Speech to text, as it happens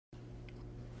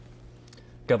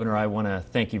Governor, I want to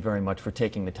thank you very much for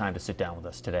taking the time to sit down with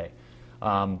us today.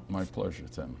 My pleasure,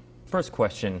 Tim. First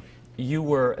question, you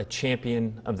were a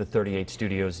champion of the 38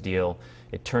 Studios deal.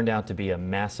 It turned out to be a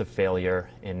massive failure,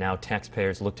 and now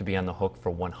taxpayers look to be on the hook for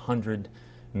 $100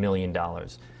 million.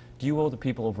 Do you owe the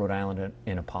people of Rhode Island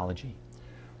an apology?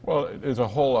 Well, there's a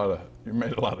whole lot of, you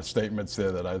made a lot of statements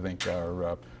there that I think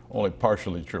are only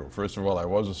partially true. First of all, I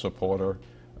was a supporter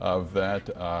of that,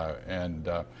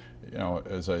 you know,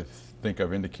 as I think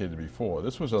I've indicated before,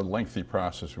 this was a lengthy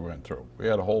process we went through. We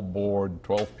had a whole board,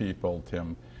 12 people,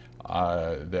 Tim,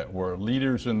 that were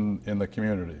leaders in the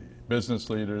community, business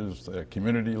leaders,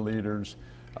 community leaders,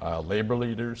 labor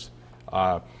leaders,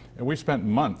 and we spent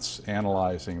months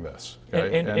analyzing this.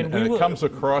 Okay? And it comes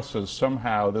across as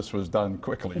somehow this was done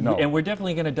quickly. No. And we're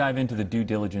definitely going to dive into the due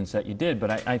diligence that you did,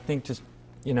 but I think just,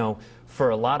 you know,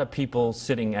 for a lot of people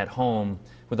sitting at home,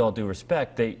 with all due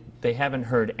respect, they haven't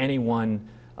heard anyone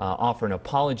offer an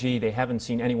apology. They haven't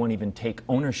seen anyone even take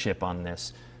ownership on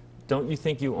this. Don't you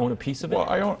think you own a piece of it?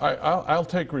 Well, I'll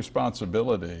take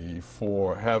responsibility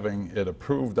for having it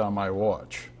approved on my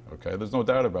watch. Okay, there's no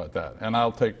doubt about that. And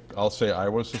I'll say I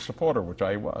was a supporter, which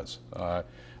I was,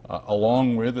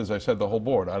 along with, as I said, the whole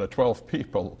board. Out of 12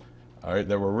 people, all right,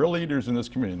 there were real leaders in this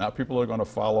community, not people who are going to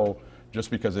follow just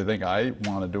because they think I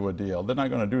want to do a deal. They're not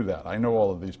going to do that. I know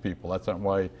all of these people. That's not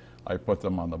why I put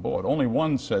them on the board. Only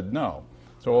one said no.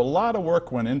 So a lot of work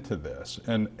went into this,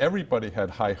 and everybody had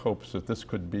high hopes that this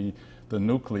could be the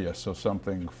nucleus of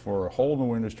something for a whole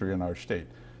new industry in our state.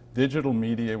 Digital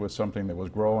media was something that was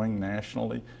growing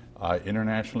nationally,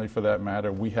 internationally for that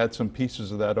matter. We had some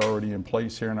pieces of that already in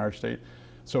place here in our state.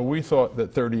 So we thought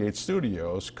that 38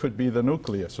 Studios could be the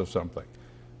nucleus of something.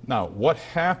 Now, what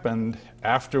happened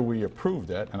after we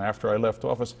approved it and after I left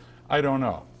office, I don't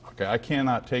know. Okay, I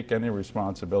cannot take any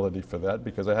responsibility for that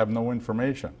because I have no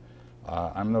information.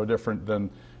 I'm no different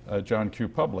than John Q.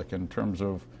 Public in terms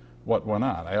of what went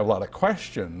on. I have a lot of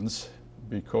questions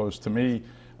because to me,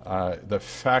 the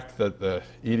fact that the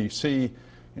EDC,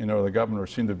 you know, the governor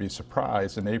seemed to be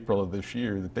surprised in April of this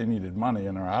year that they needed money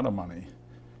and are out of money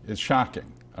is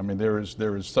shocking. I mean, there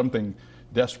is something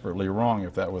desperately wrong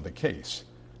if that were the case.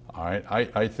 All right,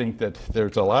 I think that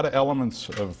there's a lot of elements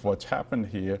of what's happened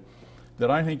here that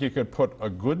I think you could put a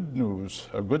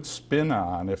good spin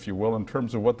on, if you will, in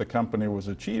terms of what the company was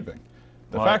achieving.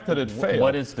 The fact that it failed.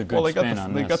 What is the good spin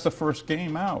on this? They got the first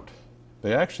game out.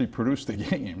 They actually produced the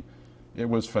game. It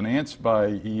was financed by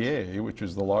EA, which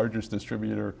is the largest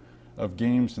distributor of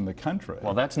games in the country.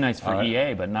 Well, that's nice for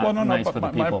EA, but not nice for the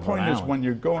people of Rhode Island. My point is, when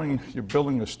you're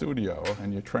building a studio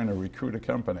and you're trying to recruit a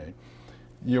company,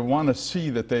 you want to see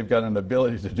that they've got an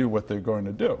ability to do what they're going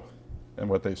to do and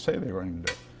what they say they're going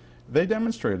to do. They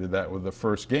demonstrated that with the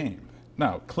first game.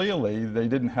 Now, clearly, they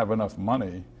didn't have enough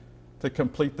money to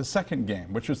complete the second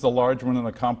game, which is the large one and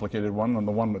the complicated one, and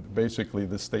the one that basically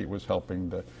the state was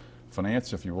helping to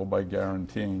finance, if you will, by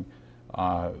guaranteeing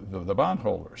the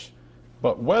bondholders.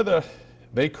 But whether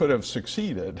they could have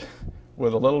succeeded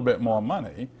with a little bit more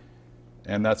money,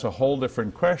 and that's a whole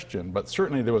different question, but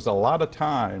certainly there was a lot of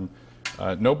time.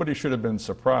 Nobody should have been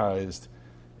surprised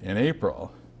in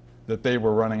April that they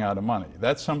were running out of money.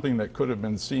 That's something that could have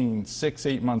been seen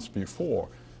 6-8 months before.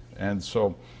 And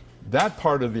so that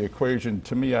part of the equation,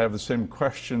 to me, I have the same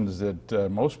questions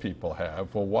that most people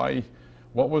have. Well, why?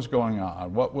 What was going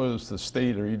on? What was the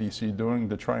state or EDC doing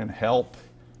to try and help,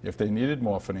 if they needed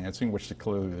more financing, which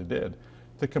clearly they did,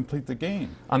 to complete the game?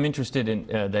 I'm interested in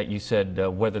that you said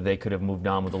whether they could have moved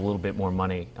on with a little bit more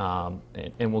money,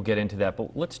 and we'll get into that.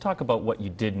 But let's talk about what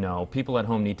you did know. People at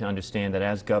home need to understand that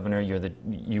as governor,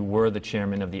 you were the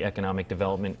chairman of the Economic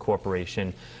Development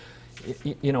Corporation.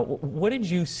 You know, what did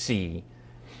you see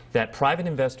that private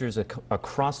investors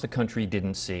across the country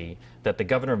didn't see, that the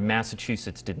governor of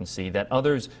Massachusetts didn't see, that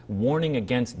others warning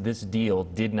against this deal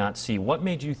did not see? What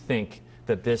made you think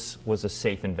that this was a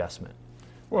safe investment?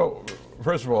 Well,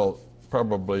 first of all,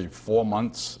 probably 4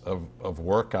 months of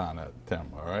work on it,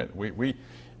 Tim, all right?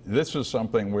 This was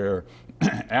something where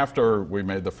after we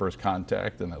made the first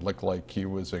contact and it looked like he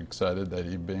was excited, that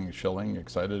he being Schilling,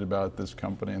 excited about this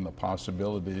company and the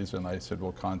possibilities, and I said,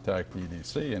 well, contact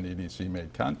EDC, and EDC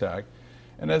made contact.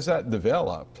 And as that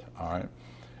developed, all right,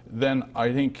 then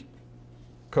I think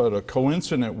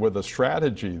coincident with a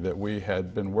strategy that we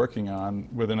had been working on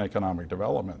within economic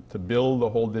development to build a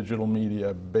whole digital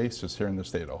media basis here in the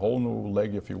state, a whole new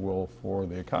leg, if you will, for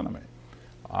the economy.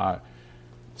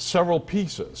 Several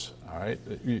pieces, all right?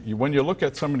 When you look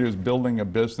at somebody who's building a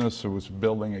business, who's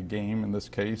building a game in this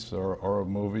case, or a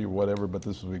movie, whatever, but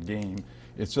this is a game,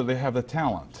 it's so they have the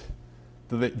talent.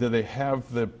 Do they have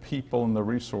the people and the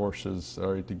resources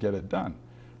to get it done?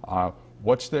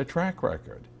 What's their track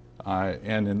record?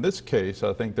 And in this case,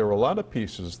 I think there were a lot of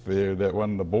pieces there that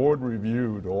when the board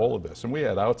reviewed all of this, and we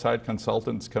had outside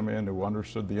consultants come in who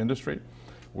understood the industry,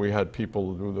 we had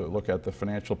people look at the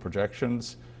financial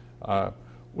projections.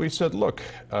 We said, look,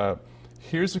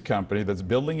 here's a company that's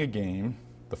building a game,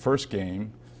 the first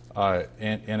game,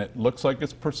 and it looks like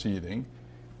it's proceeding.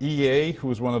 EA, who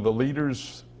was one of the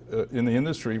leaders in the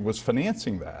industry, was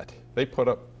financing that. They put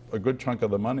up a good chunk of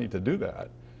the money to do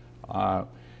that.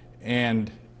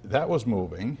 And that was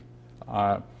moving.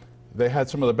 They had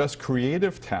some of the best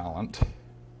creative talent,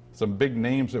 some big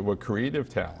names that were creative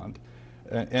talent.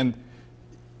 And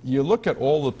you look at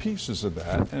all the pieces of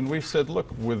that, and we said,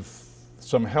 look, with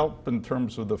some help in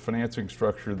terms of the financing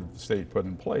structure that the state put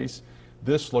in place,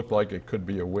 this looked like it could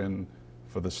be a win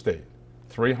for the state.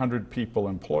 300 people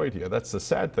employed here. That's the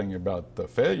sad thing about the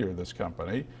failure of this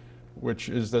company, which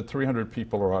is that 300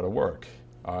 people are out of work.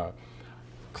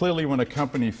 Clearly, when a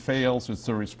company fails, it's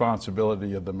the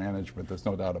responsibility of the management. There's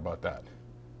no doubt about that.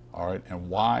 All right, and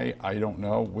why, I don't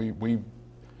know. We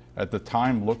at the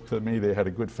time looked to me, they had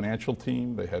a good financial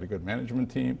team, they had a good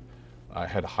management team. I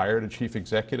had hired a chief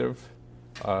executive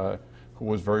who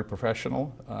was very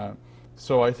professional.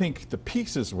 So I think the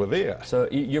pieces were there. So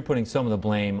you're putting some of the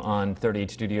blame on 38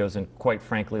 Studios and, quite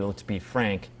frankly, let's be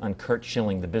frank, on Curt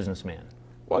Schilling, the businessman.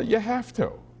 Well, you have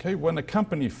to. Okay, when a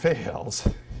company fails,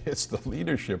 it's the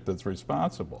leadership that's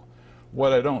responsible.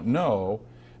 What I don't know,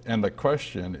 and the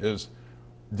question is,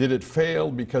 did it fail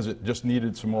because it just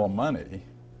needed some more money?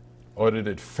 Or did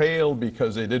it fail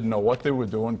because they didn't know what they were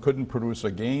doing, couldn't produce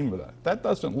a game with that? That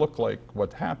doesn't look like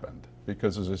what happened.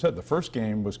 Because, as I said, the first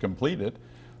game was completed,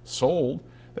 sold.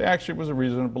 They actually was a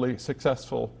reasonably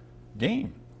successful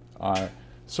game.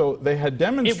 So they had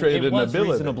demonstrated an ability. It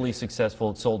was reasonably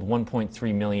successful. It sold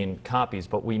 1.3 million copies,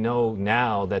 but we know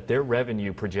now that their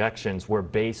revenue projections were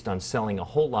based on selling a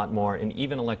whole lot more, and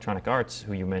even Electronic Arts,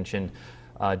 who you mentioned,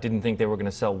 didn't think they were going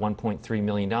to sell $1.3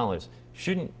 million.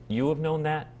 Shouldn't you have known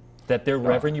that? That their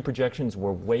revenue projections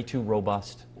were way too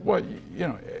robust? Well, you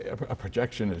know, a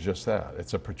projection is just that.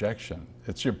 It's a projection.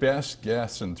 It's your best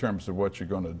guess in terms of what you're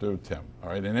going to do, Tim, all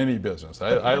right, in any business.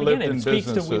 I lived in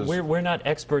businesses. We're not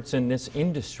experts in this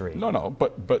industry. No,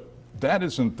 but that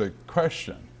isn't the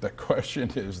question. The question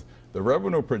is the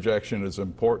revenue projection is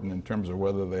important in terms of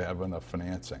whether they have enough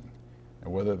financing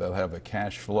and whether they'll have the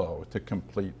cash flow to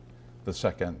complete the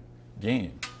second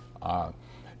game.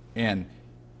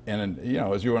 And you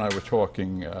know, as you and I were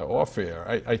talking off air,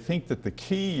 I think that the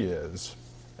key is,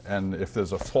 and if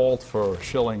there's a fault for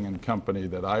Schilling and company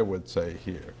that I would say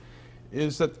here,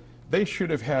 is that they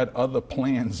should have had other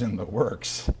plans in the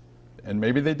works, and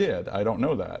maybe they did, I don't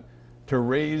know that, to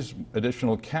raise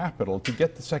additional capital to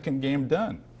get the second game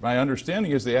done. My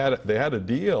understanding is they had a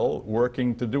deal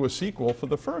working to do a sequel for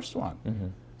the first one. Mm-hmm.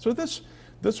 So this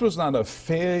was not a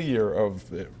failure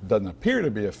of, it doesn't appear to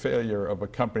be a failure of a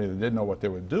company that didn't know what they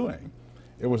were doing.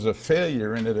 It was a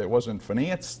failure in that it wasn't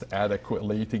financed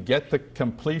adequately to get the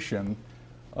completion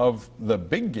of the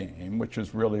big game, which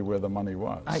is really where the money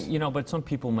was. You know, but some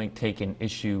people might take an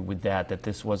issue with that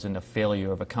this wasn't a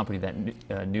failure of a company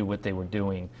that knew what they were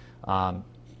doing.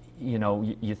 You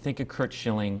know, you think of Curt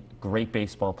Schilling, great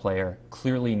baseball player,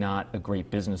 clearly not a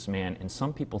great businessman, and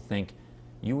some people think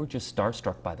you were just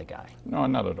starstruck by the guy. No,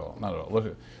 not at all, not at all.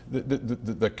 Look,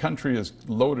 the country is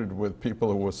loaded with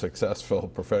people who were successful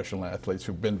professional athletes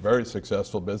who've been very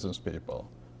successful business people.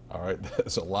 All right,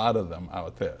 there's a lot of them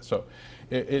out there. So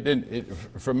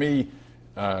for me,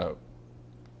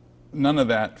 none of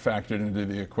that factored into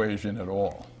the equation at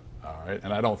all. All right,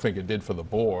 and I don't think it did for the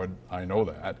board, I know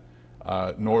that.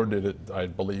 Nor did it, I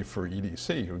believe, for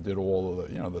EDC, who did all of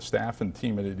the, you know, the staff and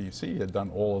team at EDC had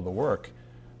done all of the work.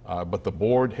 But the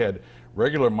board had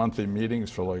regular monthly meetings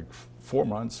for like 4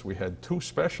 months. We had 2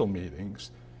 special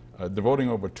meetings devoting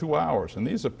over 2 hours. And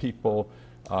these are people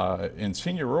in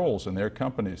senior roles in their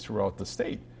companies throughout the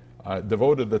state,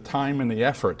 devoted the time and the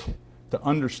effort to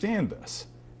understand this.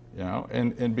 You know,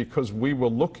 and because we were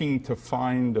looking to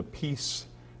find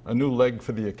a new leg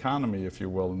for the economy, if you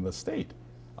will, in the state.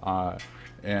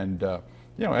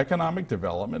 You know, economic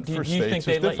development for states is difficult. Do you think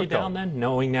they let you down then,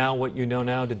 knowing now what you know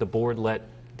now? Did the board let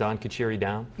Don Carcieri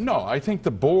down? No, I think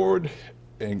the board,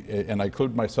 and I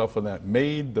include myself in that,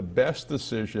 made the best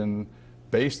decision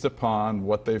based upon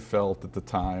what they felt at the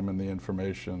time and the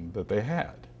information that they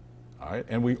had. All right,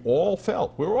 and we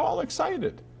were all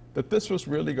excited that this was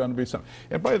really going to be something.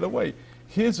 And by the way,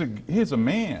 here's a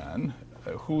man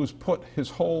who's put his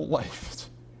whole life's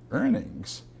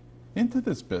earnings into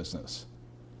this business.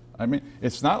 I mean,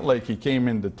 it's not like he came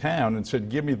into town and said,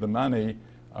 give me the money,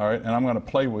 all right, and I'm going to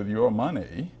play with your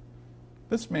money.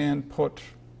 This man put,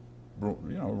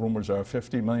 rumors are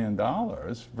 $50 million,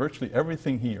 virtually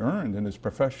everything he earned in his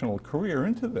professional career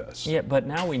into this. Yeah, but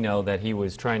now we know that he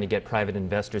was trying to get private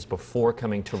investors before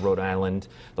coming to Rhode Island.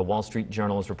 The Wall Street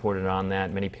Journal has reported on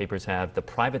that. Many papers have. The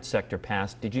private sector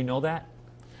passed. Did you know that?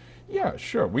 Yeah,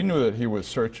 sure. We knew that he was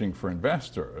searching for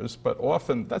investors, but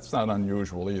often that's not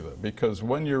unusual either, because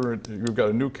when you've got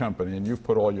a new company and you've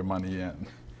put all your money in,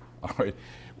 all right,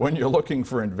 when you're looking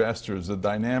for investors, the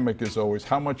dynamic is always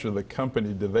how much of the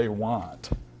company do they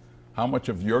want? How much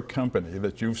of your company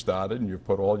that you've started and you've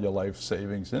put all your life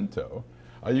savings into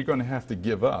are you going to have to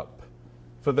give up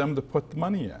for them to put the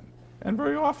money in? And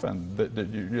very often,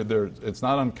 it's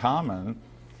not uncommon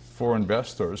for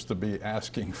investors to be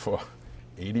asking for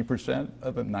 80%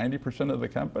 of the 90% of the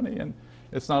company, and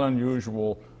it's not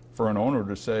unusual for an owner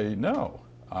to say no.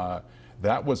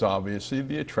 That was obviously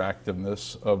the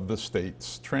attractiveness of the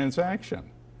state's transaction.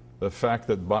 The fact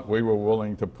that we were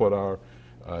willing to put our,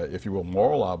 if you will,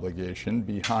 moral obligation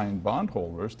behind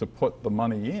bondholders to put the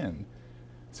money in.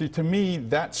 See, to me,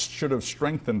 that should have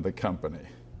strengthened the company,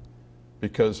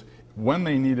 because when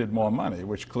they needed more money,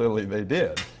 which clearly they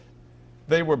did,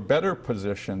 they were better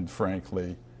positioned,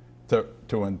 frankly,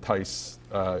 to entice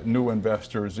new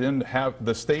investors in,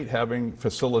 the state having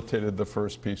facilitated the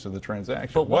first piece of the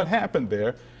transaction. But what happened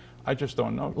there, I just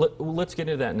don't know. Let's get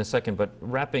into that in a second, but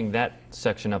wrapping that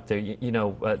section up there,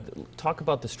 talk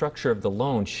about the structure of the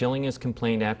loan. Schilling has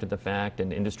complained after the fact,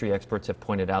 and industry experts have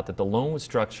pointed out that the loan was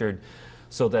structured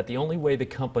so that the only way the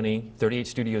company, 38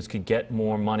 Studios, could get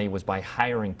more money was by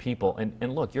hiring people.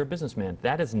 And look, you're a businessman.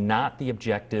 That is not the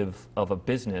objective of a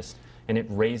business, and it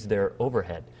raised their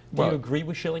overhead. Do you agree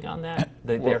with Schilling on that?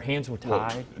 Their hands were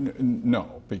tied?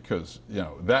 No, because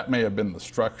that may have been the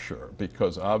structure,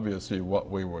 because obviously what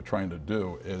we were trying to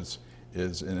do is in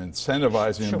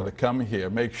incentivizing them to come here,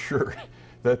 make sure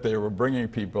that they were bringing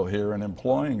people here and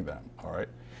employing them, all right?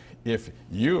 If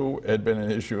you had been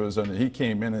an issuer and he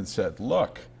came in and said,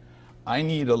 look, I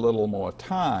need a little more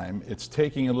time, it's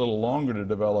taking a little longer to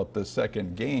develop the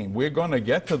second game, we're going to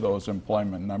get to those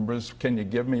employment numbers, can you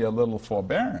give me a little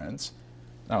forbearance?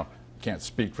 Now, I can't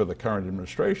speak for the current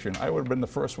administration. I would have been the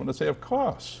first one to say, of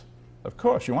course,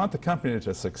 you want the company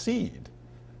to succeed,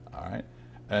 all right?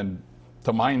 And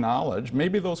to my knowledge,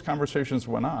 maybe those conversations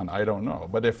went on, I don't know.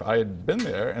 But if I had been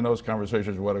there and those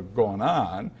conversations would have gone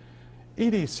on,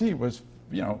 EDC was,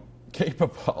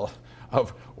 capable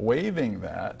of waiving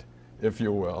that, if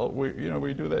you will.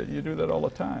 We do that. You do that all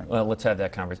the time. Well, let's have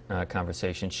that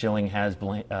conversation. Schilling has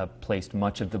placed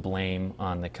much of the blame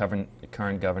on the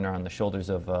current governor, on the shoulders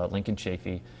of Lincoln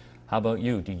Chafee. How about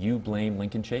you? Do you blame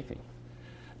Lincoln Chafee?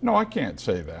 No, I can't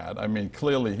say that. I mean,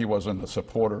 clearly he wasn't a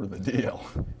supporter of the deal.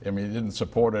 I mean, he didn't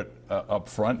support it up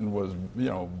front and was,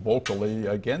 vocally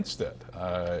against it.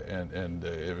 And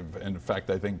in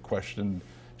fact, I think questioned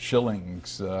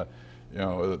Schilling's, the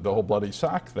whole bloody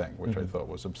sock thing, which I thought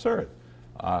was absurd.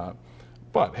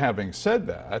 But having said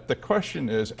that, the question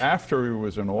is, after he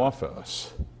was in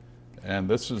office, and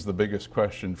this is the biggest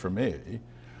question for me,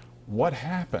 what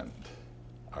happened?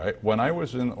 All right, when I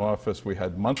was in office, we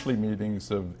had monthly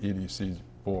meetings of EDC's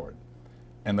board,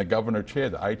 and the governor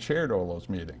chaired it. I chaired all those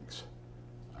meetings.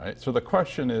 All right, so the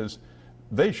question is,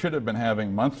 they should have been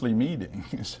having monthly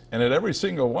meetings, and at every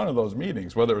single one of those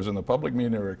meetings, whether it was in the public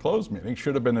meeting or a closed meeting,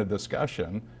 should have been a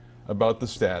discussion about the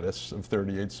status of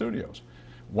 38 Studios.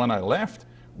 When I left,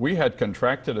 we had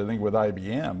contracted, I think, with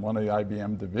IBM, one of the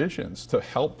IBM divisions, to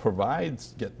help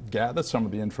gather some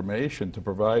of the information to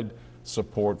provide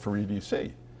support for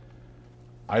EDC.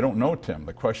 I don't know, Tim.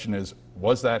 The question is,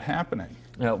 was that happening?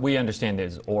 We understand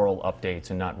there's oral updates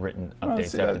and not written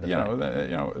updates after the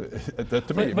fact. That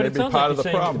to me, but it sounds part like of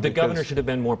the problem. The governor should have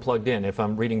been more plugged in, if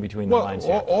I'm reading between the lines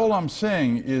here. All I'm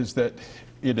saying is that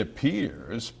it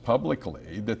appears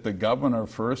publicly that the governor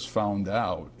first found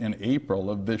out in April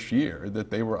of this year that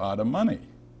they were out of money.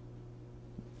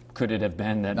 Could it have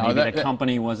been that maybe the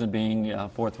company wasn't being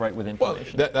forthright with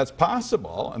information? Well, that's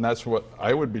possible, and that's what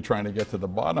I would be trying to get to the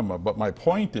bottom of. But my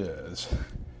point is,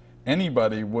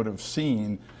 anybody would have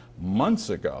seen months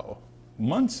ago,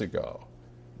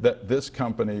 that this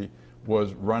company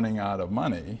was running out of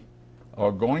money,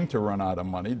 or going to run out of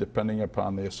money, depending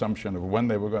upon the assumption of when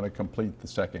they were going to complete the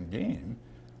second game,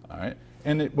 all right?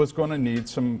 And it was going to need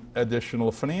some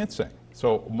additional financing.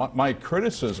 So my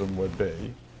criticism would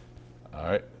be, all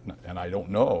right, and I don't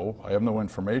know, I have no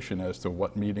information as to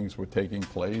what meetings were taking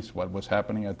place, what was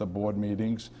happening at the board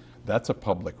meetings. That's a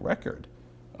public record.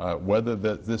 Whether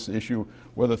this issue,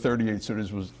 whether 38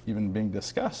 Studios was even being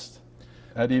discussed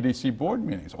at EDC board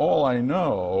meetings. All I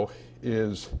know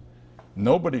is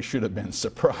nobody should have been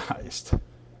surprised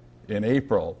in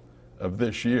April of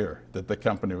this year that the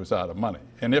company was out of money.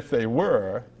 And if they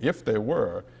were,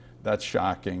 that's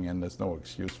shocking, and there's no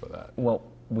excuse for that. Well,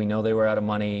 we know they were out of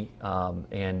money,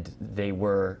 and they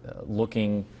were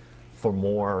looking for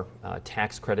more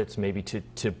tax credits, maybe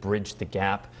to bridge the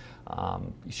gap.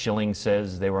 Schilling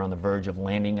says they were on the verge of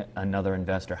landing another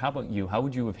investor. How about you? How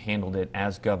would you have handled it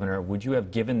as governor? Would you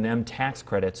have given them tax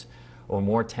credits or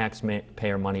more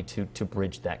taxpayer money to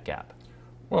bridge that gap?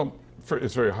 Well,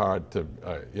 it's very hard to,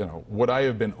 would I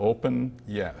have been open?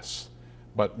 Yes.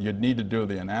 But you'd need to do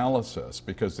the analysis,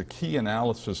 because the key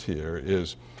analysis here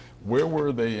is where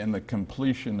were they in the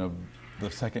completion of the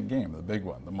second game, the big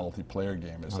one, the multiplayer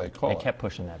game, as they call it. They kept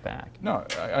pushing that back. No,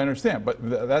 I understand, but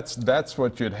that's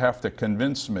what you'd have to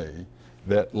convince me,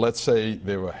 that let's say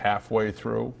they were halfway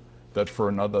through, that for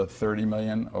another $30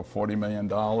 million or $40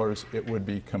 million it would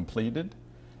be completed,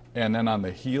 and then on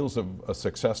the heels of a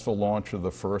successful launch of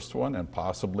the first one and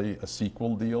possibly a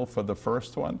sequel deal for the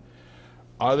first one,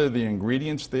 are there the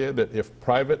ingredients there that if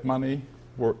private money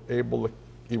were able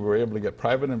to get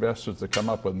private investors to come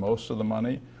up with most of the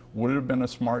money, would it have been a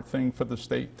smart thing for the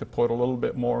state to put a little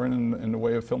bit more in the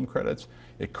way of film credits?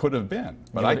 It could have been,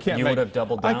 but I can't. You would have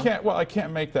doubled down? I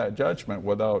can't make that judgment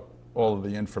without all of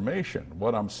the information.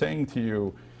 What I'm saying to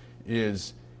you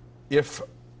is, if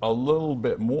a little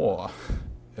bit more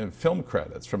in film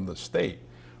credits from the state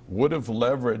would have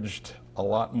leveraged a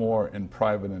lot more in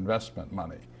private investment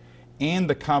money, and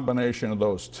the combination of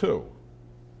those two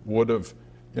would have,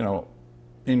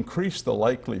 increased the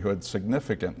likelihood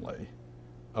significantly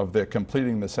of their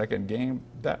completing the second game,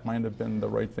 that might have been the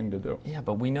right thing to do. Yeah,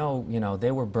 but we know,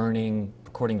 they were burning,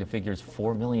 according to figures,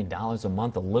 $4 million a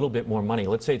month, a little bit more money.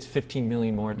 Let's say it's $15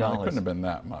 million more dollars. Well, it couldn't have been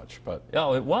that much, but...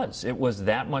 Oh, it was. It was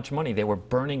that much money. They were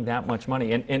burning that much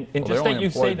money. And well, just that you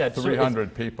say that...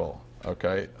 300 people,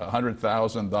 okay?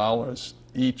 $100,000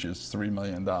 each is $3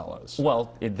 million.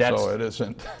 Well, that's... So it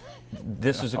isn't...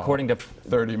 This is according to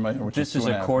 30 million, which this is is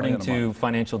according to $2.5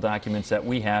 financial documents that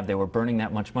we have. They were burning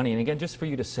that much money. And again, just for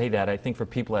you to say that, I think for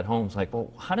people at home, it's like,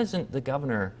 well, how doesn't the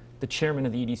governor, the chairman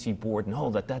of the EDC board, know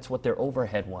that that's what their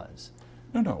overhead was?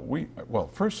 No. Well,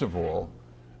 first of all,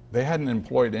 they hadn't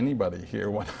employed anybody here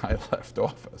when I left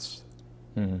office.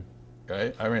 Mm-hmm.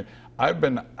 Okay, I mean, I've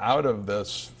been out of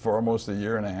this for almost a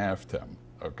year and a half, Tim.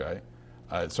 Okay,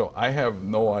 so I have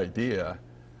no idea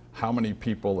how many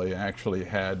people they actually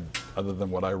had other than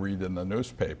what I read in the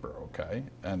newspaper, okay?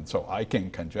 And so I can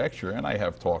conjecture, and I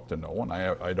have talked to no one.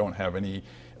 I don't have any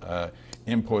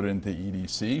input into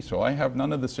EDC, so I have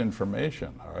none of this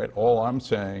information, all right? All I'm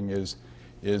saying is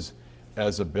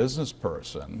as a business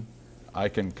person, I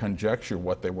can conjecture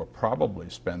what they were probably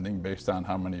spending based on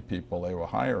how many people they were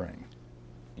hiring.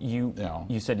 You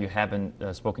said you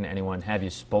haven't spoken to anyone. Have you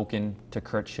spoken to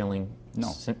Curt Schilling?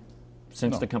 No.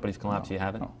 Since the company's collapse, you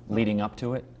haven't? No. Leading up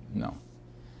to it? No.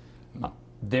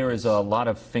 There is a lot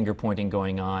of finger pointing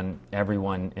going on.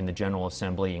 Everyone in the General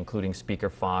Assembly, including Speaker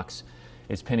Fox,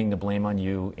 is pinning the blame on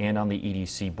you and on the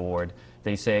EDC board.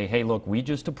 They say, hey, look, we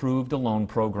just approved a loan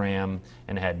program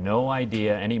and had no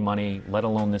idea any money, let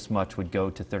alone this much, would go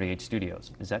to 38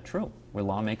 studios. Is that true? We're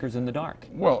lawmakers in the dark.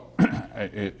 Well,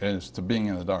 as to being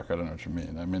in the dark, I don't know what you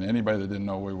mean. I mean, anybody that didn't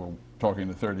know we were talking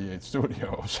to 38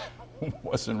 studios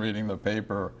wasn't reading the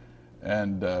paper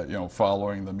and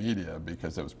following the media,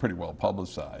 because it was pretty well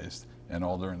publicized, and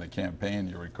all during the campaign,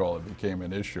 you recall, it became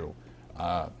an issue.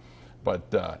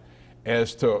 But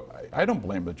as to, I don't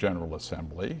blame the General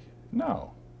Assembly.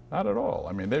 No, not at all.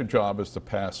 I mean, their job is to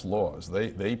pass laws.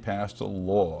 They passed a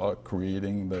law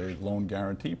creating the loan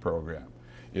guarantee program.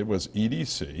 It was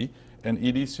EDC and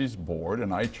EDC's board,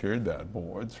 and I chaired that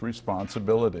board's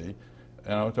responsibility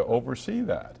to oversee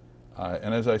that.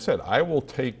 And as I said, I will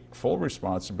take full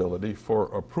responsibility for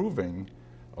approving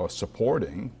or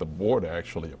supporting. The board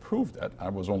actually approved it. I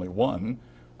was only one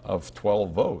of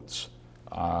 12 votes,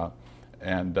 but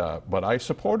I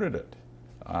supported it.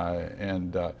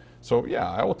 So yeah,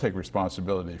 I will take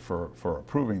responsibility for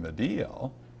approving the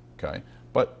deal. Okay,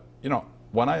 but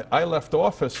when I left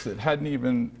office, it hadn't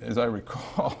even, as I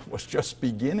recall, was just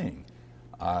beginning.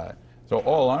 So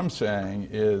all I'm saying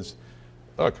is,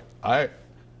 look, I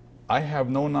have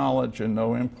no knowledge and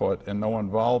no input and no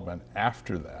involvement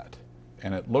after that.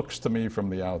 And it looks to me from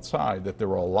the outside that there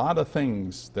were a lot of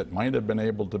things that might have been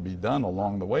able to be done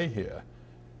along the way here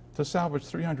to salvage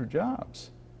 300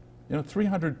 jobs.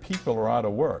 300 people are out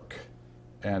of work.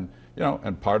 And,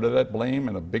 and part of that blame,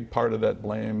 and a big part of that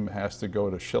blame, has to go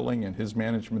to Schilling and his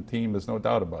management team. There's no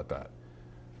doubt about that.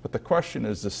 But the question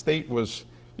is, the state was,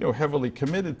 heavily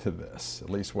committed to this. At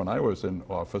least when I was in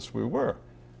office, we were.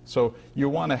 So you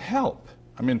want to help.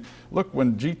 I mean, look,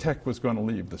 when G-Tech was going to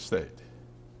leave the state,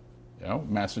 you know,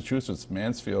 Massachusetts,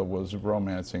 Mansfield was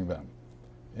romancing them.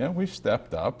 You know, we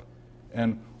stepped up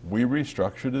and we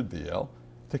restructured a deal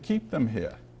to keep them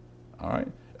here. All right.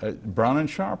 Brown and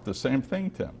Sharp, the same thing,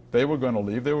 Tim. They were going to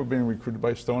leave. They were being recruited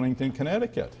by Stonington,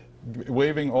 Connecticut,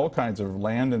 waving all kinds of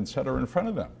land, et cetera, in front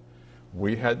of them.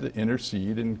 We had to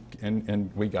intercede,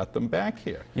 and we got them back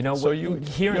here. You know, so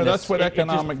that's what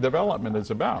economic development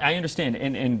is about. I understand,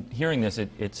 and hearing this,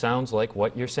 it sounds like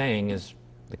what you're saying is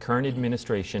the current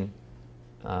administration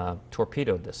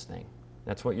torpedoed this thing.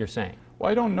 That's what you're saying.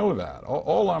 Well, I don't know that.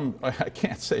 I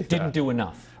can't say that. Didn't do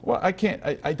enough. Well,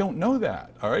 I don't know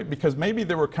that, all right? Because maybe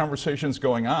there were conversations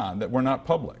going on that were not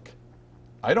public.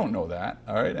 I don't know that,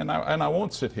 all right? And I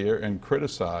won't sit here and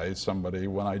criticize somebody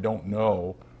when I don't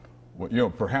know. You know,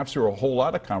 perhaps there were a whole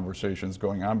lot of conversations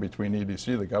going on between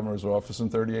EDC, the governor's office,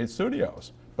 and 38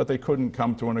 Studios, but they couldn't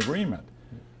come to an agreement.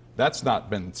 That's not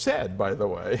been said, by the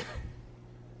way.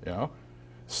 You know,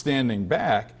 standing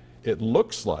back, it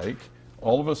looks like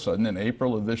all of a sudden in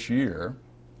April of this year,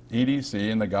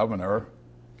 EDC and the governor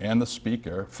and the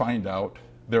speaker find out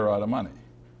they're out of money.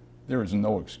 There is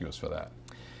no excuse for that,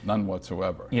 none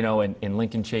whatsoever. You know, in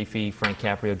Lincoln Chafee, Frank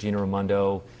Caprio, Gina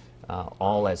Raimondo,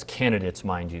 all as candidates,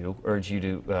 mind you, urge you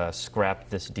to scrap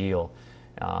this deal.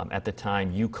 At the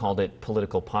time, you called it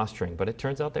political posturing, but it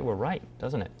turns out they were right,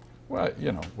 doesn't it? Well,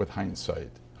 you know, with hindsight,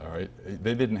 all right,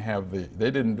 they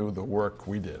didn't do the work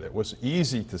we did. It was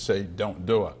easy to say, don't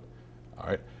do it, all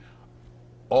right?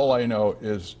 All I know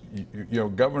is, you know,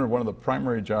 governor, one of the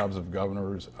primary jobs of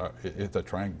governors is to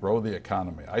try and grow the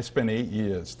economy. I spent 8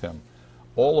 years, Tim,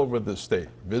 all over the state,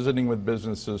 visiting with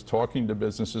businesses, talking to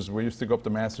businesses. We used to go up to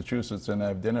Massachusetts and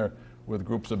have dinner with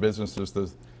groups of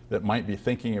businesses that might be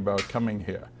thinking about coming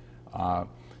here.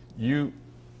 You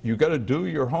got to do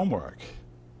your homework.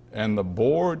 And the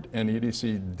board and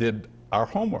EDC did our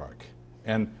homework.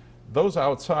 And those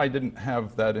outside didn't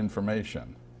have that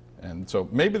information. And so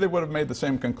maybe they would have made the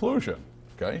same conclusion,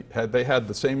 okay? Had they had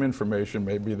the same information,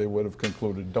 maybe they would have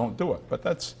concluded, don't do it. But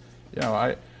that's, you know,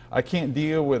 I can't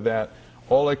deal with that.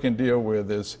 All I can deal with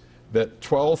is that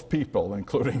 12 people,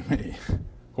 including me,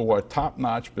 who are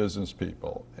top-notch business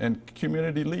people and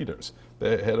community leaders,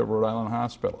 the head of Rhode Island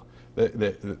Hospital, the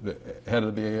head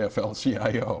of the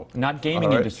AFL-CIO. Not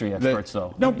gaming industry experts,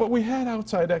 though. No, but we had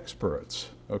outside experts,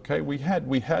 okay? We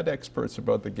had experts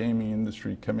about the gaming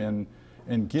industry come in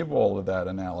and give all of that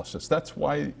analysis. That's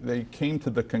why they came to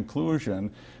the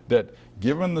conclusion that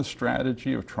given the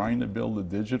strategy of trying to build a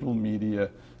digital media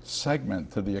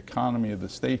segment to the economy of the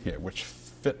state here, which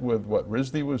fit with what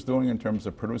RISD was doing in terms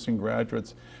of producing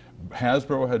graduates.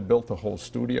 Hasbro had built a whole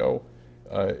studio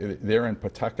there in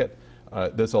Pawtucket.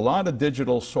 There's a lot of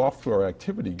digital software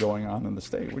activity going on in the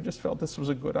state. We just felt this was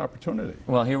a good opportunity.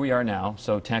 Well, here we are now.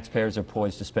 So taxpayers are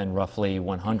poised to spend roughly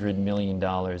 $100 million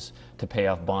to pay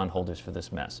off bondholders for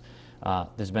this mess.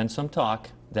 There's been some talk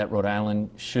that Rhode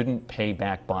Island shouldn't pay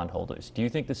back bondholders. Do you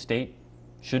think the state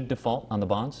should default on the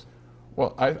bonds?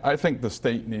 Well, I think the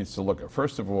state needs to look at,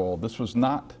 first of all, this was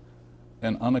not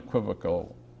an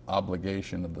unequivocal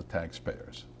obligation of the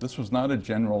taxpayers. This was not a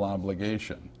general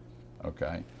obligation,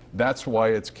 okay? That's why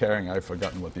it's carrying, I've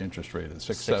forgotten what the interest rate is,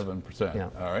 7%, yeah.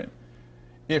 All right?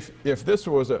 If this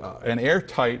was an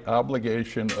airtight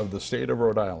obligation of the state of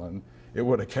Rhode Island, it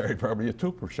would have carried probably a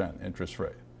 2% interest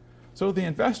rate. So the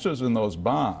investors in those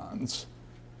bonds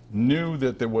knew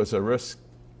that there was a risk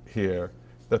here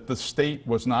that the state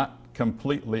was not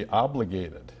completely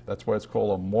obligated. That's why it's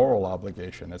called a moral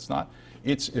obligation. It's not,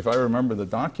 if I remember, the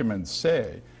documents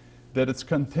say that it's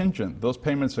contingent. Those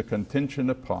payments are contingent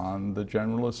upon the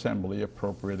General Assembly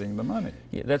appropriating the money.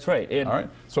 Yeah, that's right. All right.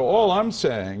 So all I'm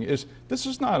saying is this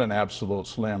is not an absolute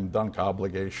slam dunk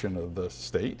obligation of the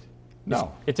state.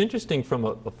 No. It's interesting from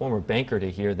a former banker to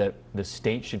hear that the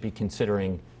state should be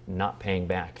considering not paying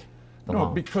back the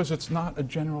loan. Because it's not a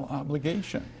general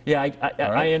obligation. Yeah, I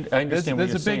understand what you're saying.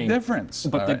 There's a big difference.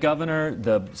 But the governor,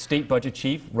 the state budget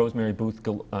chief, Rosemary Booth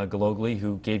Galogli,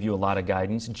 who gave you a lot of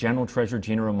guidance, General Treasurer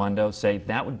Gina Raimondo say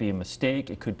that would be a mistake.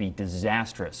 It could be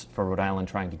disastrous for Rhode Island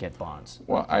trying to get bonds.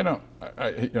 Well,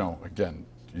 you know, again,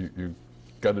 you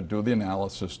got to do the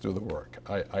analysis, do the work.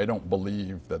 I don't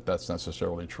believe that that's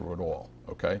necessarily true at all,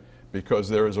 okay? Because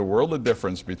there is a world of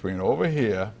difference between over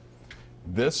here.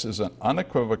 This is an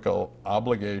unequivocal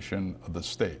obligation of the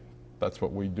state. That's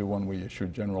what we do when we issue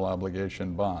general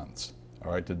obligation bonds.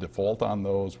 All right, to default on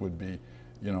those would be,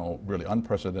 you know, really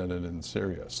unprecedented and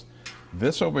serious.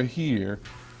 This over here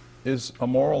is a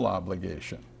moral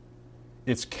obligation.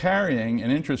 It's carrying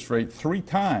an interest rate 3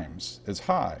 times as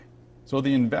high. So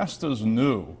the investors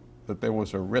knew that there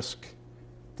was a risk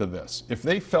to this. If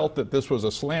they felt that this was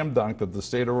a slam dunk that the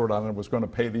state of Rhode Island was going to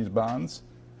pay these bonds,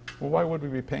 well, why would we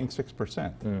be paying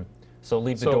 6%? So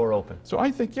leave the door open. So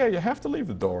I think, yeah, you have to leave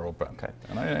the door open. Okay.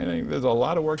 And I think there's a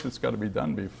lot of work that's got to be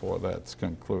done before that's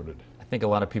concluded. I think a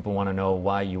lot of people want to know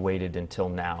why you waited until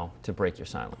now to break your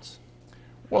silence.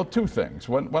 Well, two things.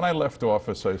 When I left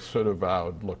office, I sort of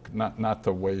vowed, look, not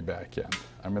to weigh back in.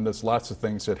 I mean, there's lots of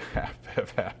things that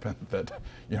have happened that,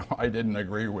 you know, I didn't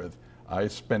agree with. I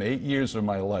spent 8 years of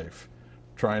my life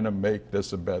trying to make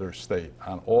this a better state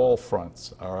on all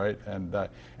fronts, all right? And I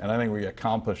think we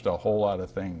accomplished a whole lot of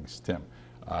things, Tim.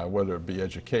 Whether it be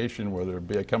education, whether it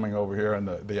be coming over here on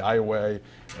the highway,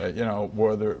 you know,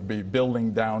 whether it be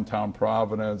building downtown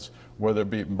Providence, whether it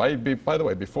be, by the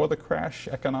way, before the crash,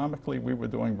 economically, we were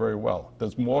doing very well.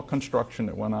 There's more construction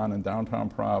that went on in downtown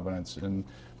Providence in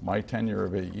my tenure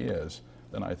of 8 years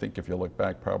than I think if you look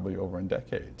back probably over in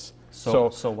decades. So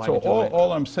why did you wait?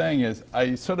 All I'm saying is,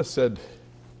 I sort of said,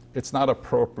 it's not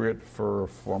appropriate for a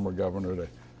former governor to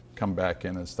come back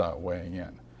in and start weighing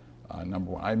in.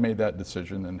 Number one, I made that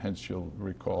decision, and hence you'll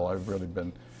recall I've really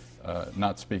been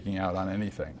not speaking out on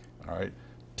anything, all right?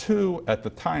 Two, at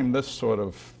the time this sort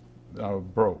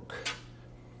of broke,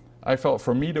 I felt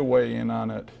for me to weigh in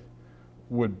on it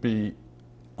would be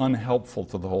unhelpful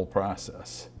to the whole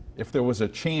process. If there was a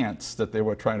chance that they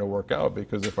were trying to work out,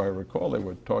 because if I recall, they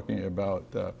were talking about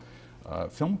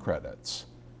film credits.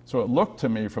 So it looked to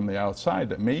me from the outside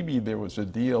that maybe there was a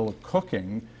deal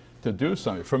cooking to do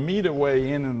something. For me to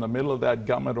weigh in the middle of that,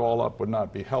 gum it all up would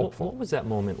not be helpful. What was that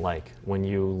moment like when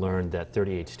you learned that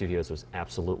 38 Studios was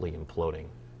absolutely imploding?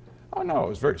 Oh no, it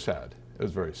was very sad. It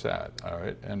was very sad, all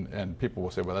right? And people will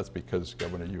say, well, that's because,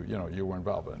 Governor, you were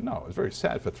involved. But no, it was very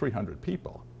sad for 300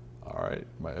 people, all right?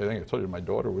 I think I told you my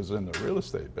daughter was in the real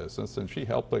estate business, and she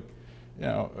helped a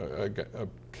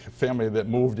family that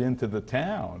moved into the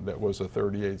town that was a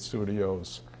 38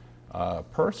 Studios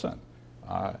person.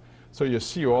 So you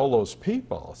see all those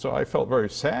people. So I felt very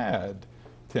sad,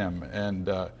 Tim, and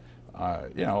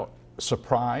you know,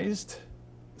 surprised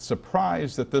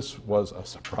that this was a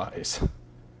surprise.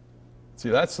 See,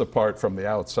 that's the part from the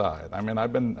outside. I mean,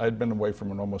 I'd been away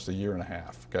from it almost a year and a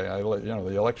half. Okay, you know,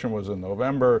 the election was in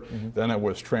November, then it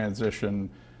was transition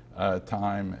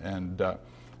time,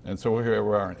 and so here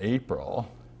we are in April,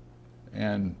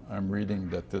 and I'm reading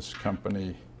that this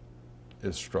company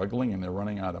is struggling and they're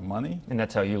running out of money. And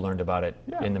that's how you learned about it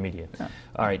in the media. Yeah.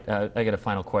 All right, I got a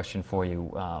final question for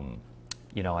you.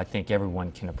 You know, I think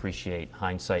everyone can appreciate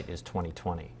hindsight is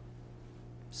 20/20.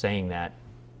 Saying that,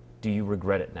 do you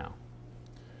regret it now?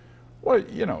 Well,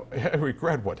 you know, I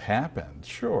regret what happened,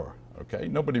 sure. Okay,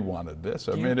 nobody wanted this.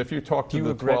 I mean, if you talk to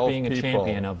the 12 people... Do you regret being a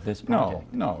champion of this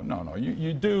project? No.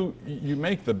 You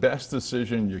make the best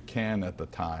decision you can at the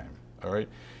time, all right?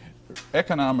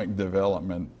 Economic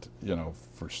development, you know,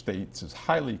 for states is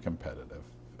highly competitive,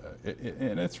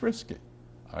 and it's risky.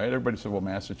 All right, everybody said, well,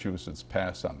 Massachusetts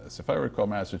passed on this. If I recall,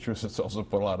 Massachusetts also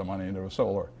put a lot of money into a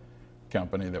solar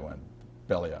company that went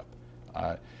belly up.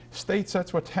 States,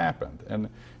 that's what's happened.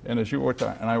 And as you were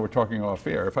and I were talking off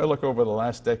air, if I look over the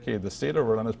last decade, the state of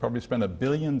Rhode Island has probably spent $1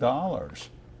 billion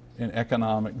in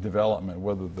economic development,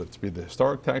 whether it's be the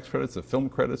historic tax credits, the film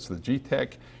credits, the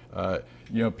GTEC,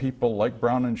 you know, people like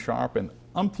Brown and Sharp and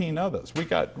umpteen others. We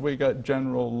got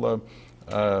General,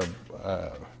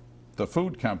 the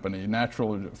food company,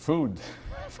 Natural Food,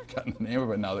 I've forgotten the name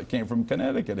of it now, that came from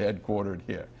Connecticut, headquartered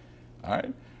here. All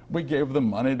right, we gave them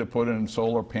money to put in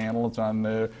solar panels on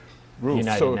the roof.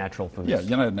 United Natural Foods. Yeah,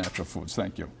 United Natural Foods.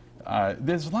 Thank you.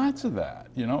 There's lots of that,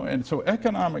 you know, and so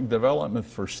economic development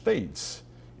for states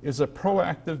is a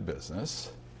proactive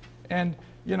business, and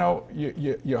you know,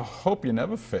 you hope you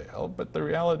never fail, but the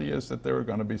reality is that there are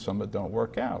going to be some that don't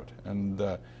work out. And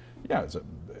yeah,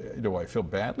 do I feel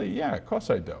badly? Yeah, of course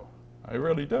I do. I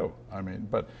really do. I mean,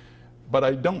 but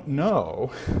I don't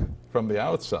know from the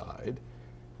outside,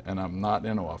 and I'm not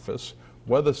in office,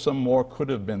 whether some more could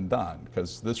have been done,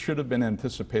 because this should have been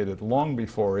anticipated long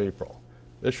before April.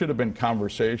 There should have been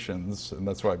conversations, and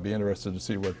that's why I'd be interested to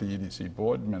see what the EDC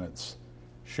board minutes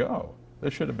show.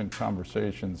 There should have been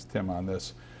conversations, Tim, on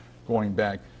this going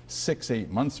back 6-8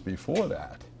 months before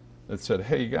that said,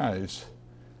 hey guys,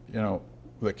 you know,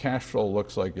 the cash flow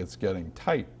looks like it's getting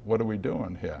tight. What are we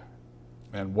doing here?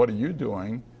 And what are you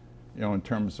doing, you know, in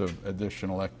terms of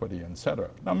additional equity, et cetera?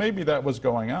 Now maybe that was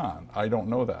going on. I don't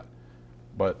know that.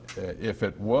 But if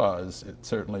it was, it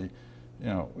certainly, you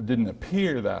know, didn't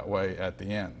appear that way at the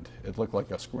end. It looked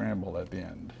like a scramble at the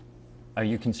end. Are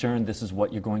you concerned this is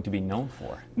what you're going to be known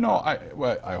for? No,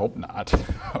 well, I hope not.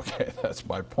 Okay, that's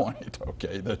my point.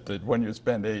 Okay, that when you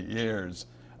spend 8 years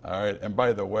All right, and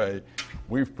by the way,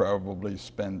 we've probably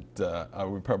spent,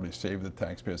 we probably saved the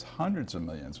taxpayers hundreds of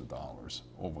millions of dollars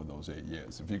over those 8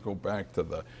 years. If you go back to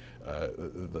the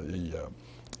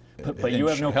But you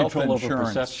have no health control over insurance.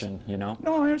 perception, you know?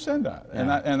 No, I understand that.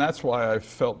 Yeah. And that's why I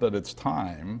felt that it's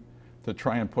time to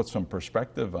try and put some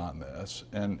perspective on this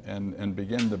and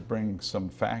begin to bring some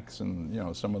facts and, you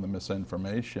know, some of the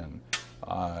misinformation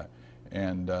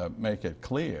and make it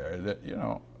clear that, you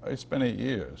know, I spent 8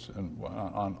 years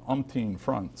on umpteen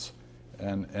fronts,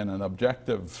 and an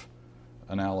objective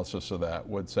analysis of that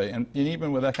would say, and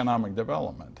even with economic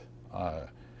development,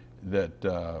 that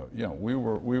you know, we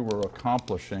were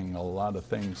accomplishing a lot of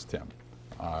things, Tim.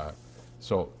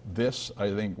 So this,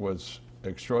 I think, was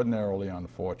extraordinarily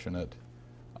unfortunate,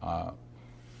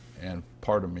 and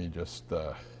part of me just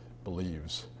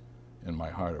believes in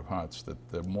my heart of hearts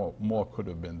that more could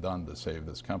have been done to save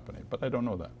this company, but I don't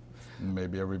know that.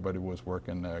 Maybe everybody was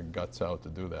working their guts out to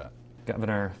do that.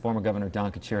 Former Governor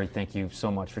Don Carcieri, thank you so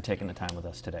much for taking the time with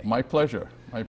us today. My pleasure.